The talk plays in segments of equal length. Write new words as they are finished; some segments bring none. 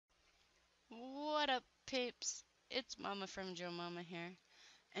What up, peeps? It's Mama from JoeMomma here,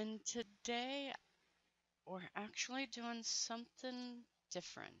 and today we're actually doing something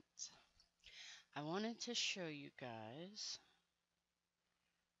different. I wanted to show you guys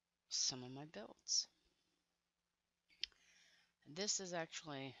some of my builds. This is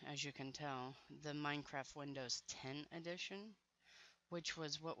actually, as you can tell, the Minecraft Windows 10 edition, which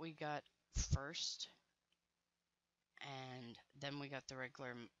was what we got first, and then we got the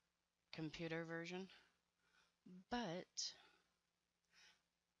regular computer version. But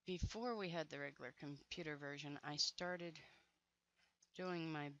before we had the regular computer version, I started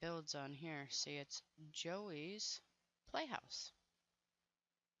doing my builds on here. See, it's Joey's Playhouse.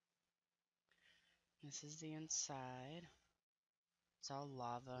 This is the inside. It's all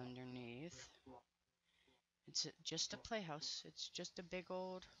lava underneath. It's just a playhouse. It's just a big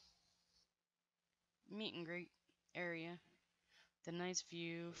old meet and greet area. The nice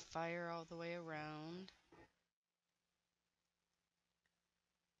view, fire all the way around.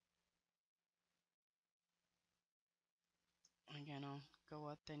 Again, I'll go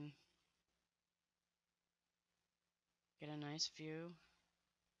up and get a nice view.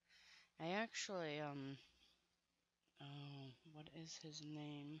 I actually, oh, what is his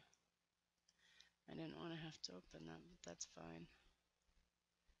name? I didn't want to have to open that, but that's fine.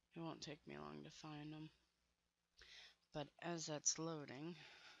 It won't take me long to find him. But as that's loading,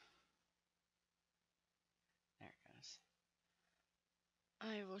 there it goes.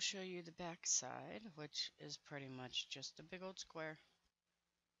 I will show you the back side, which is pretty much just a big old square.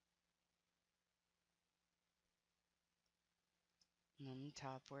 And on the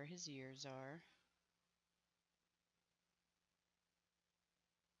top where his ears are.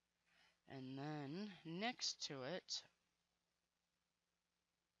 And then next to it,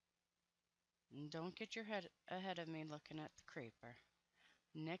 and don't get your head ahead of me looking at the creeper.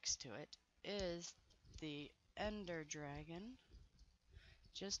 Next to it is the Ender Dragon,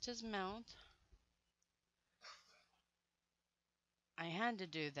 just his mount. I had to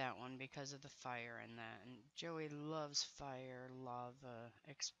do that one because of the fire in that, and Joey loves fire, lava,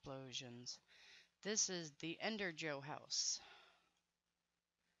 explosions. This is the Ender Joe house.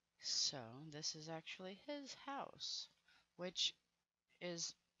 So this is actually his house, which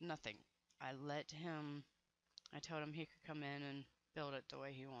is nothing. I told him he could come in and build it the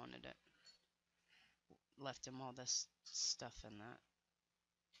way he wanted it. Left him all this stuff in that.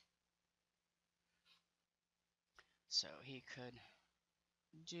 So he could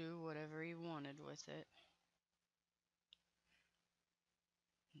do whatever he wanted with it.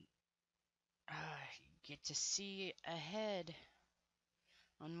 Get to see ahead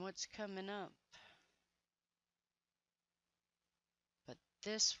on what's coming up. But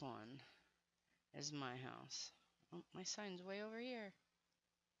this one is my house. Oh, my sign's way over here.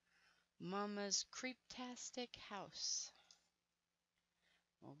 Mama's Creeptastic House.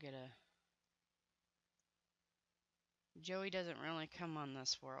 We'll get a... Joey doesn't really come on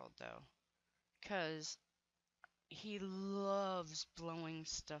this world, though, because he loves blowing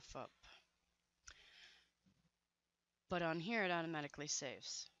stuff up. But on here, it automatically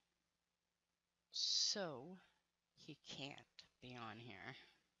saves. So, he can't be on here.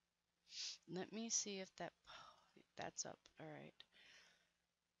 Let me see if that's up. Alright.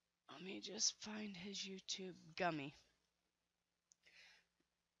 Let me just find his YouTube. Gummy.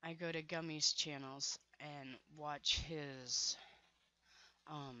 I go to Gummy's channels and watch his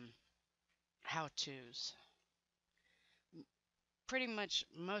how-tos. Pretty much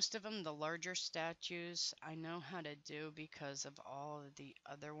most of them, the larger statues, I know how to do because of all of the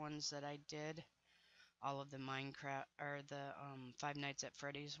other ones that I did. All of the Minecraft, or the Five Nights at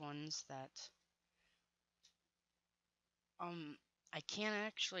Freddy's ones that I can't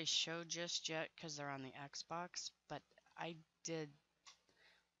actually show just yet because they're on the Xbox, but I did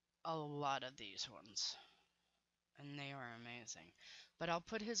a lot of these ones, and they are amazing. But I'll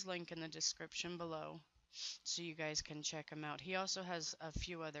put his link in the description below so you guys can check him out. He also has a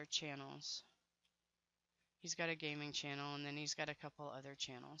few other channels. He's got a gaming channel, and then he's got a couple other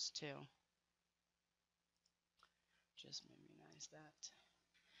channels too. Just minimize that.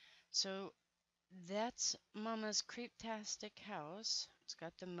 So that's Mama's Creeptastic house. It's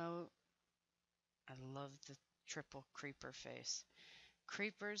got the moat. I love the triple creeper face.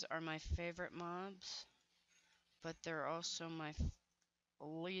 Creepers are my favorite mobs, but they're also my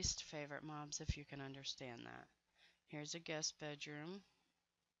least favorite mobs, if you can understand that. Here's a guest bedroom.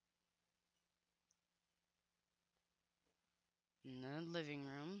 And the living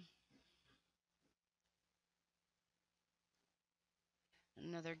room.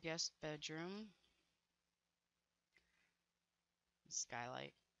 Another guest bedroom.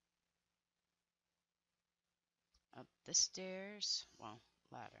 Skylight. Up the stairs. Well,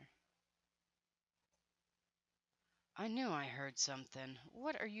 ladder. I knew I heard something.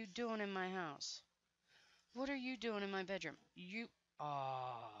 What are you doing in my house? What are you doing in my bedroom? You...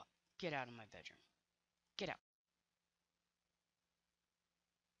 Oh, get out of my bedroom. Get out.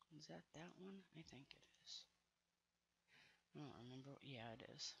 Is that one? I think it is. I don't remember. Yeah, it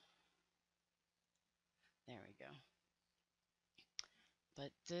is. There we go.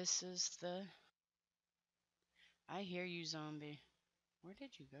 But this is the... I hear you, zombie. Where did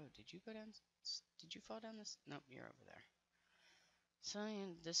you go? Did you go down? Did you fall down this? Nope, you're over there. So,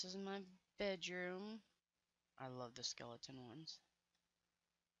 this is my bedroom. I love the skeleton ones.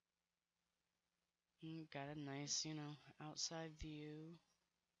 Got a nice, outside view.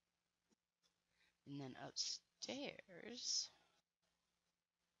 And then upstairs,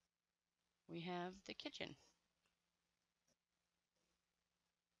 we have the kitchen.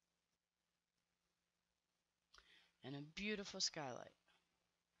 And a beautiful skylight.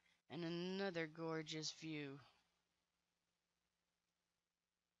 And another gorgeous view.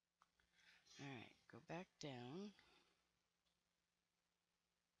 Alright, go back down.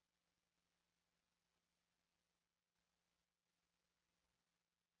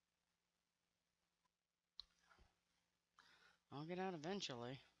 I'll get out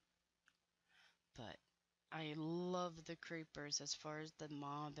eventually. But I love the creepers as far as the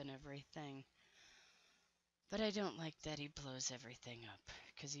mob and everything. But I don't like that he blows everything up,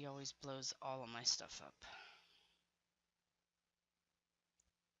 because he always blows all of my stuff up.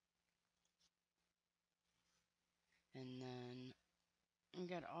 And then we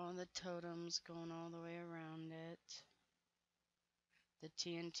got all the totems going all the way around it. The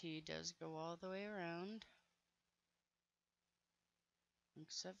TNT does go all the way around,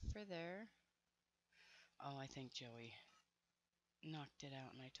 except for there. Oh, I think Joey knocked it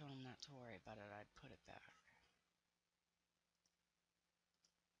out, and I told him not to worry about it. I'd put it back.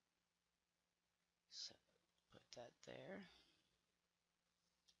 So, put that there.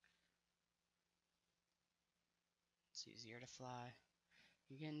 It's easier to fly.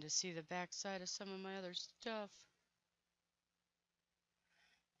 You're getting to see the backside of some of my other stuff.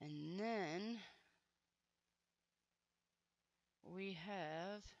 And then we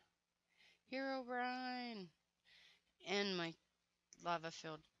have Hero Brine and my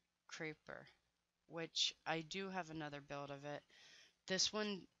lava-filled creeper, which I do have another build of it. This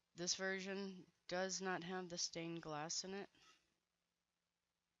version does not have the stained glass in it.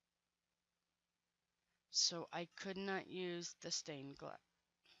 So I could not use the stained glass.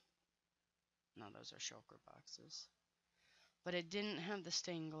 No, those are shulker boxes. But it didn't have the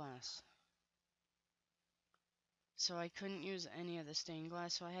stained glass. So I couldn't use any of the stained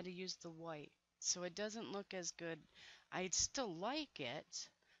glass, so I had to use the white. So it doesn't look as good. I'd still like it,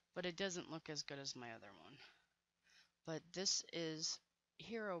 but it doesn't look as good as my other one. But this is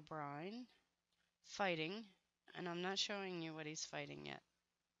Hero Brine fighting, and I'm not showing you what he's fighting yet.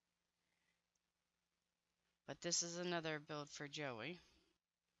 But this is another build for Joey,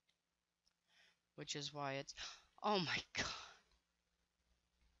 which is why it's... Oh my god!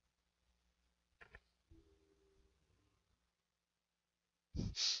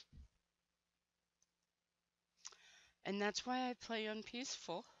 And that's why I play on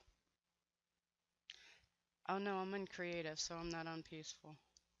peaceful. Oh no, I'm on creative, so I'm not on peaceful.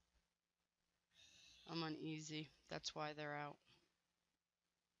 I'm on easy. That's why they're out.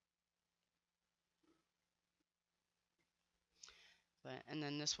 And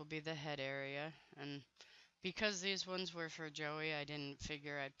then this will be the head area. And because these ones were for Joey, I didn't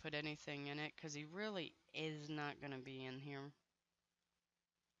figure I'd put anything in it, because he really is not going to be in here.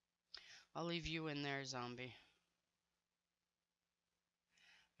 I'll leave you in there, zombie.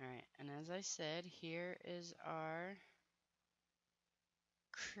 Alright, and as I said, here is our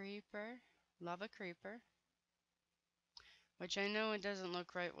creeper, lava creeper. Which I know it doesn't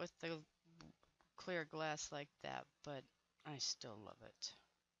look right with the clear glass like that, but I still love it.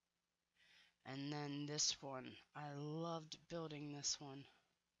 And then this one, I loved building this one.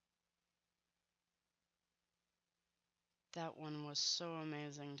 That one was so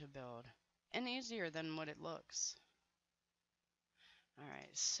amazing to build, and easier than what it looks. Alright,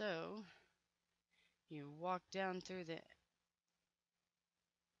 so you walk down through the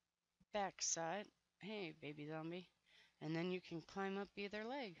backside. Hey, baby zombie. And then you can climb up either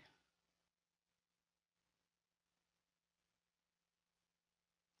leg.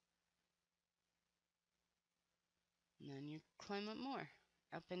 And then you climb up more,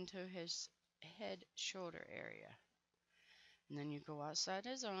 up into his head shoulder area. And then you go outside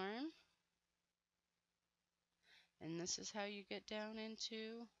his arm. And this is how you get down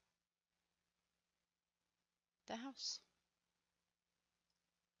into the house.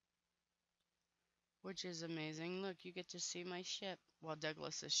 Which is amazing. Look, you get to see my ship. Well,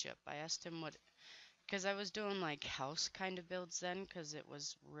 Douglas's ship. I asked him what, because I was doing like house kind of builds then, because it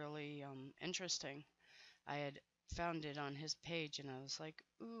was really interesting. I had found it on his page and I was like,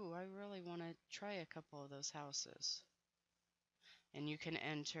 ooh, I really want to try a couple of those houses. And you can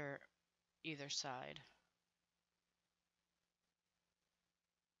enter either side.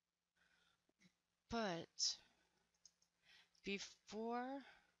 But before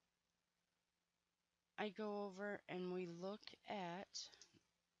I go over and we look at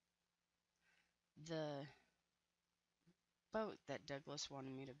the boat that Douglas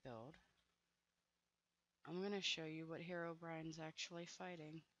wanted me to build, I'm going to show you what hero Brian's actually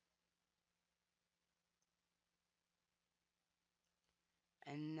fighting.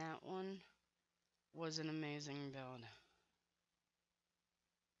 And that one was an amazing build.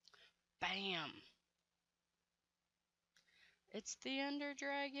 Bam! It's the Ender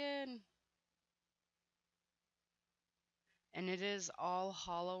Dragon! And it is all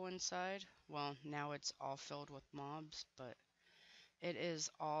hollow inside. Well, now it's all filled with mobs, but it is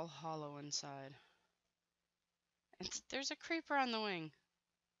all hollow inside. There's a creeper on the wing.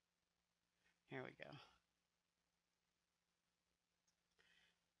 Here we go.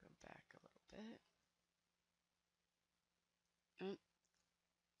 Go back a little bit.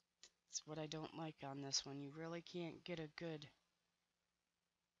 That's what I don't like on this one. You really can't get a good...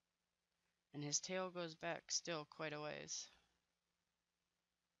 And his tail goes back still quite a ways.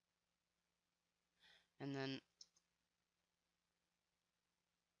 And then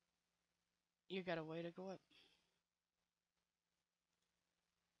you got a way to go up.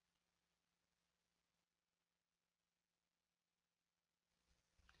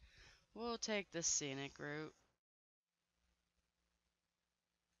 We'll take the scenic route.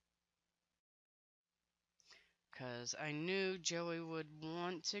 Because I knew Joey would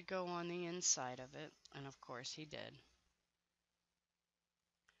want to go on the inside of it. And of course he did.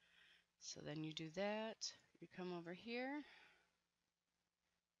 So then you do that. You come over here.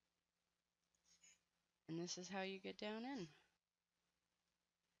 And this is how you get down in.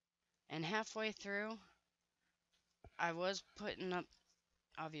 And halfway through, I was putting up,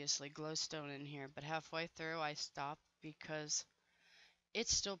 obviously, glowstone in here. But halfway through, I stopped because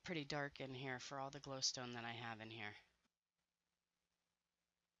it's still pretty dark in here for all the glowstone that I have in here.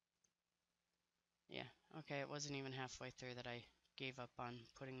 Yeah, okay, it wasn't even halfway through that I gave up on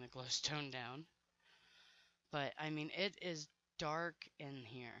putting the glowstone down. But, I mean, it is dark in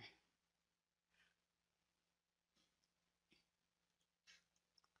here.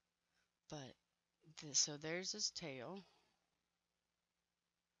 But, so there's his tail.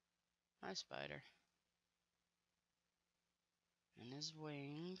 Hi, spider. And his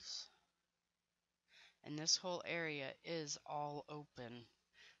wings. And this whole area is all open.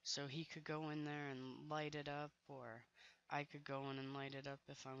 So he could go in there and light it up, or I could go in and light it up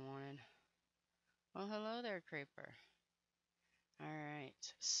if I wanted. Well, hello there, creeper.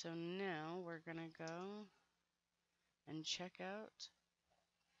 Alright, so now we're gonna go and check out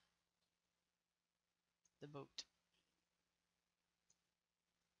the boat.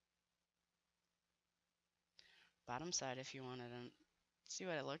 Bottom side if you wanted to see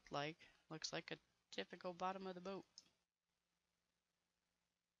what it looked like. Looks like a typical bottom of the boat.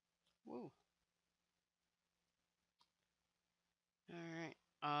 Woo. Alright.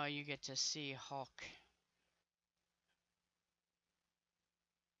 Oh, you get to see Hulk.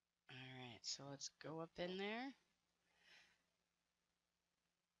 Alright, so let's go up in there.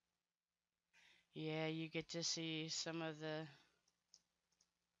 Yeah, you get to see some of the...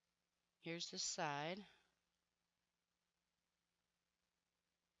 Here's the side.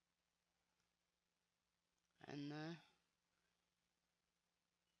 And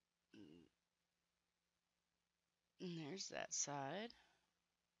there's that side.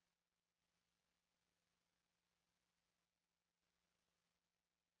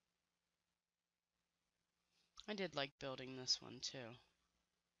 I did like building this one too.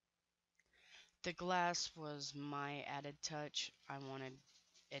 The glass was my added touch. I wanted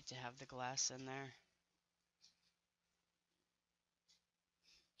it to have the glass in there.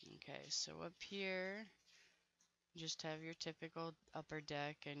 Okay, so up here, just have your typical upper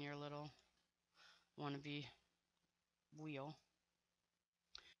deck and your little wannabe wheel.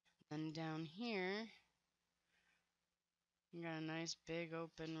 And down here, you got a nice big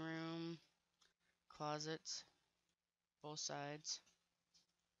open room, closets, both sides.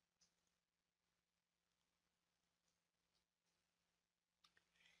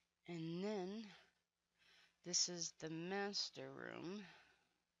 And then, this is the master room.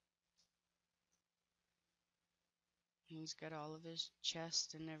 He's got all of his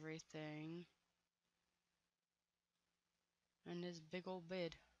chest and everything. And his big old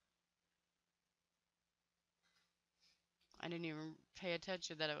bed. I didn't even pay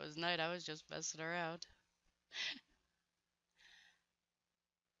attention that it was night. I was just messing around.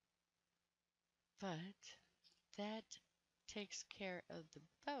 But that takes care of the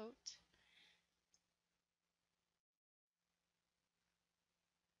boat.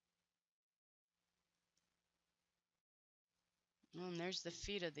 Oh, and there's the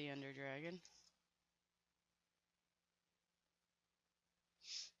feet of the Ender Dragon.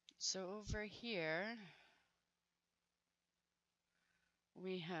 So over here,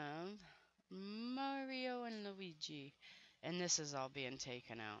 we have Mario and Luigi. And this is all being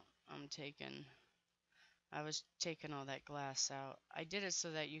taken out. I was taking all that glass out. I did it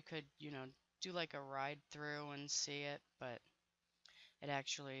so that you could, do like a ride through and see it, but it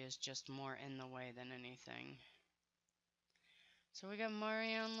actually is just more in the way than anything. So we got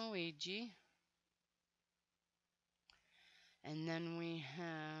Mario and Luigi. And then we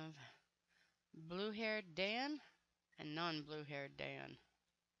have blue-haired Dan and non-blue-haired Dan.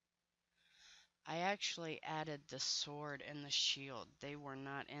 I actually added the sword and the shield. They were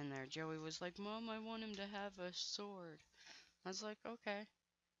not in there. Joey was like, Mom, I want him to have a sword. I was like, okay.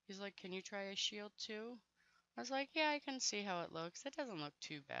 He's like, can you try a shield too? I was like, yeah, I can see how it looks. It doesn't look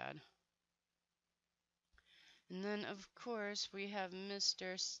too bad. And then, of course, we have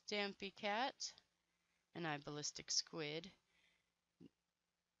Mr. Stampy Cat and I Ballistic Squid.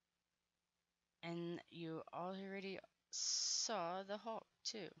 And you already saw the Hulk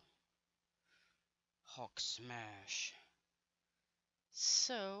too. Hulk smash.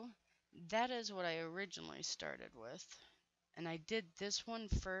 So, that is what I originally started with. And I did this one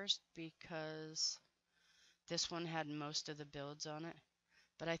first because this one had most of the builds on it.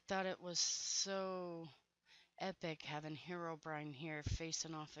 But I thought it was so epic having Herobrine here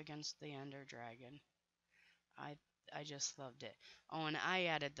facing off against the Ender Dragon. I just loved it. Oh, and I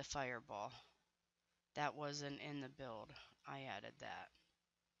added the fireball. That wasn't in the build. I added that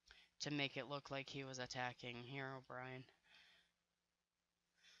to make it look like he was attacking Herobrine.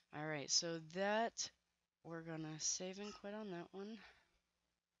 Alright, so that, we're gonna save and quit on that one.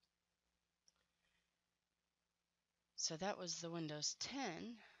 So that was the Windows 10.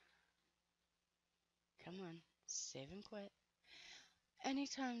 Come on, save and quit.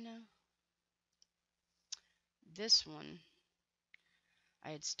 Anytime now. This one, I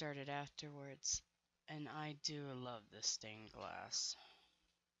had started afterwards, and I do love the stained glass.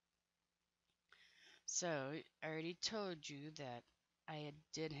 So, I already told you that I had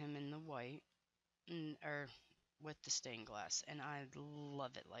did him in the white, or with the stained glass, and I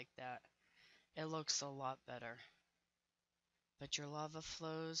love it like that. It looks a lot better. But your lava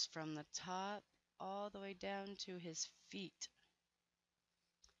flows from the top all the way down to his feet.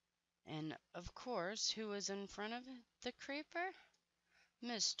 And of course, who is in front of the creeper?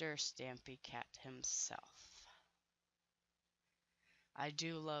 Mr. Stampy Cat himself. I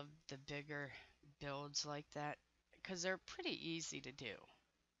do love the bigger builds like that because they're pretty easy to do.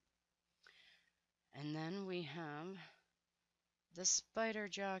 And then we have the spider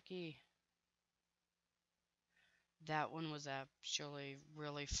jockey. That one was actually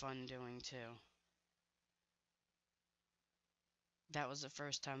really fun doing too. That was the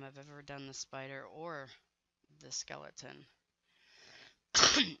first time I've ever done the spider or the skeleton.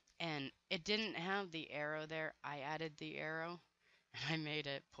 And it didn't have the arrow there. I added the arrow and I made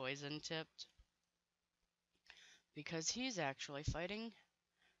it poison tipped because he's actually fighting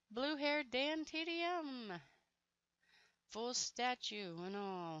blue-haired Dan TDM. Full statue and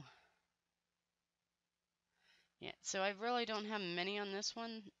all. Yeah, so I really don't have many on this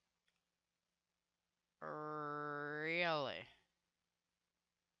one. Really?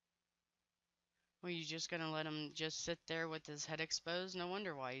 Were you just gonna let him just sit there with his head exposed? No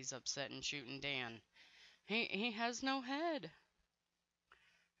wonder why he's upset and shooting Dan. He has no head.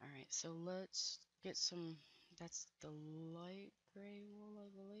 Alright, so let's get some, that's the light gray wool, I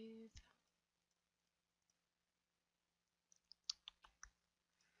believe.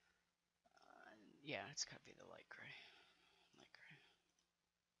 Yeah, it's gotta be the light gray. Light gray.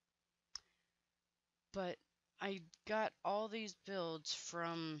 But I got all these builds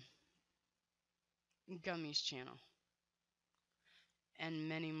from Gummy's channel. And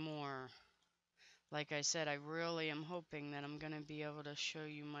many more. Like I said, I really am hoping that I'm going to be able to show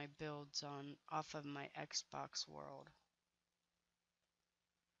you my builds off of my Xbox world.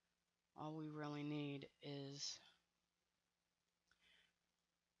 All we really need is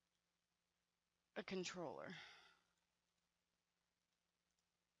a controller.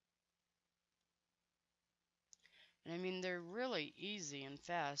 And I mean, they're really easy and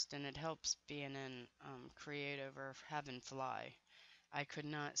fast, and it helps being in creative or having fly. I could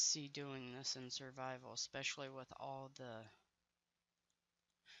not see doing this in survival, especially with all the.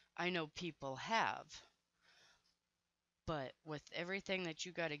 I know people have, but with everything that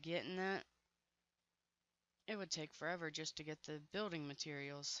you got to get in that, it would take forever just to get the building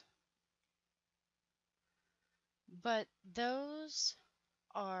materials. But those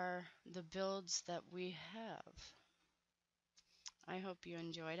are the builds that we have. I hope you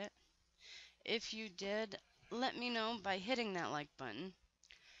enjoyed it. If you did, let me know by hitting that like button.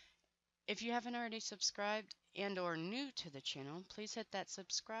 If you haven't already subscribed and or new to the channel, please hit that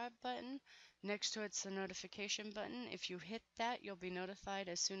subscribe button. Next to it's the notification button. If you hit that, you'll be notified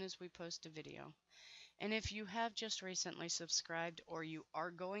as soon as we post a video. And if you have just recently subscribed or you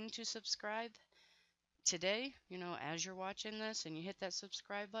are going to subscribe today, as you're watching this and you hit that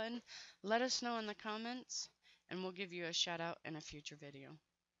subscribe button, let us know in the comments and we'll give you a shout out in a future video.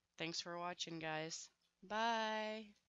 Thanks for watching, guys. Bye.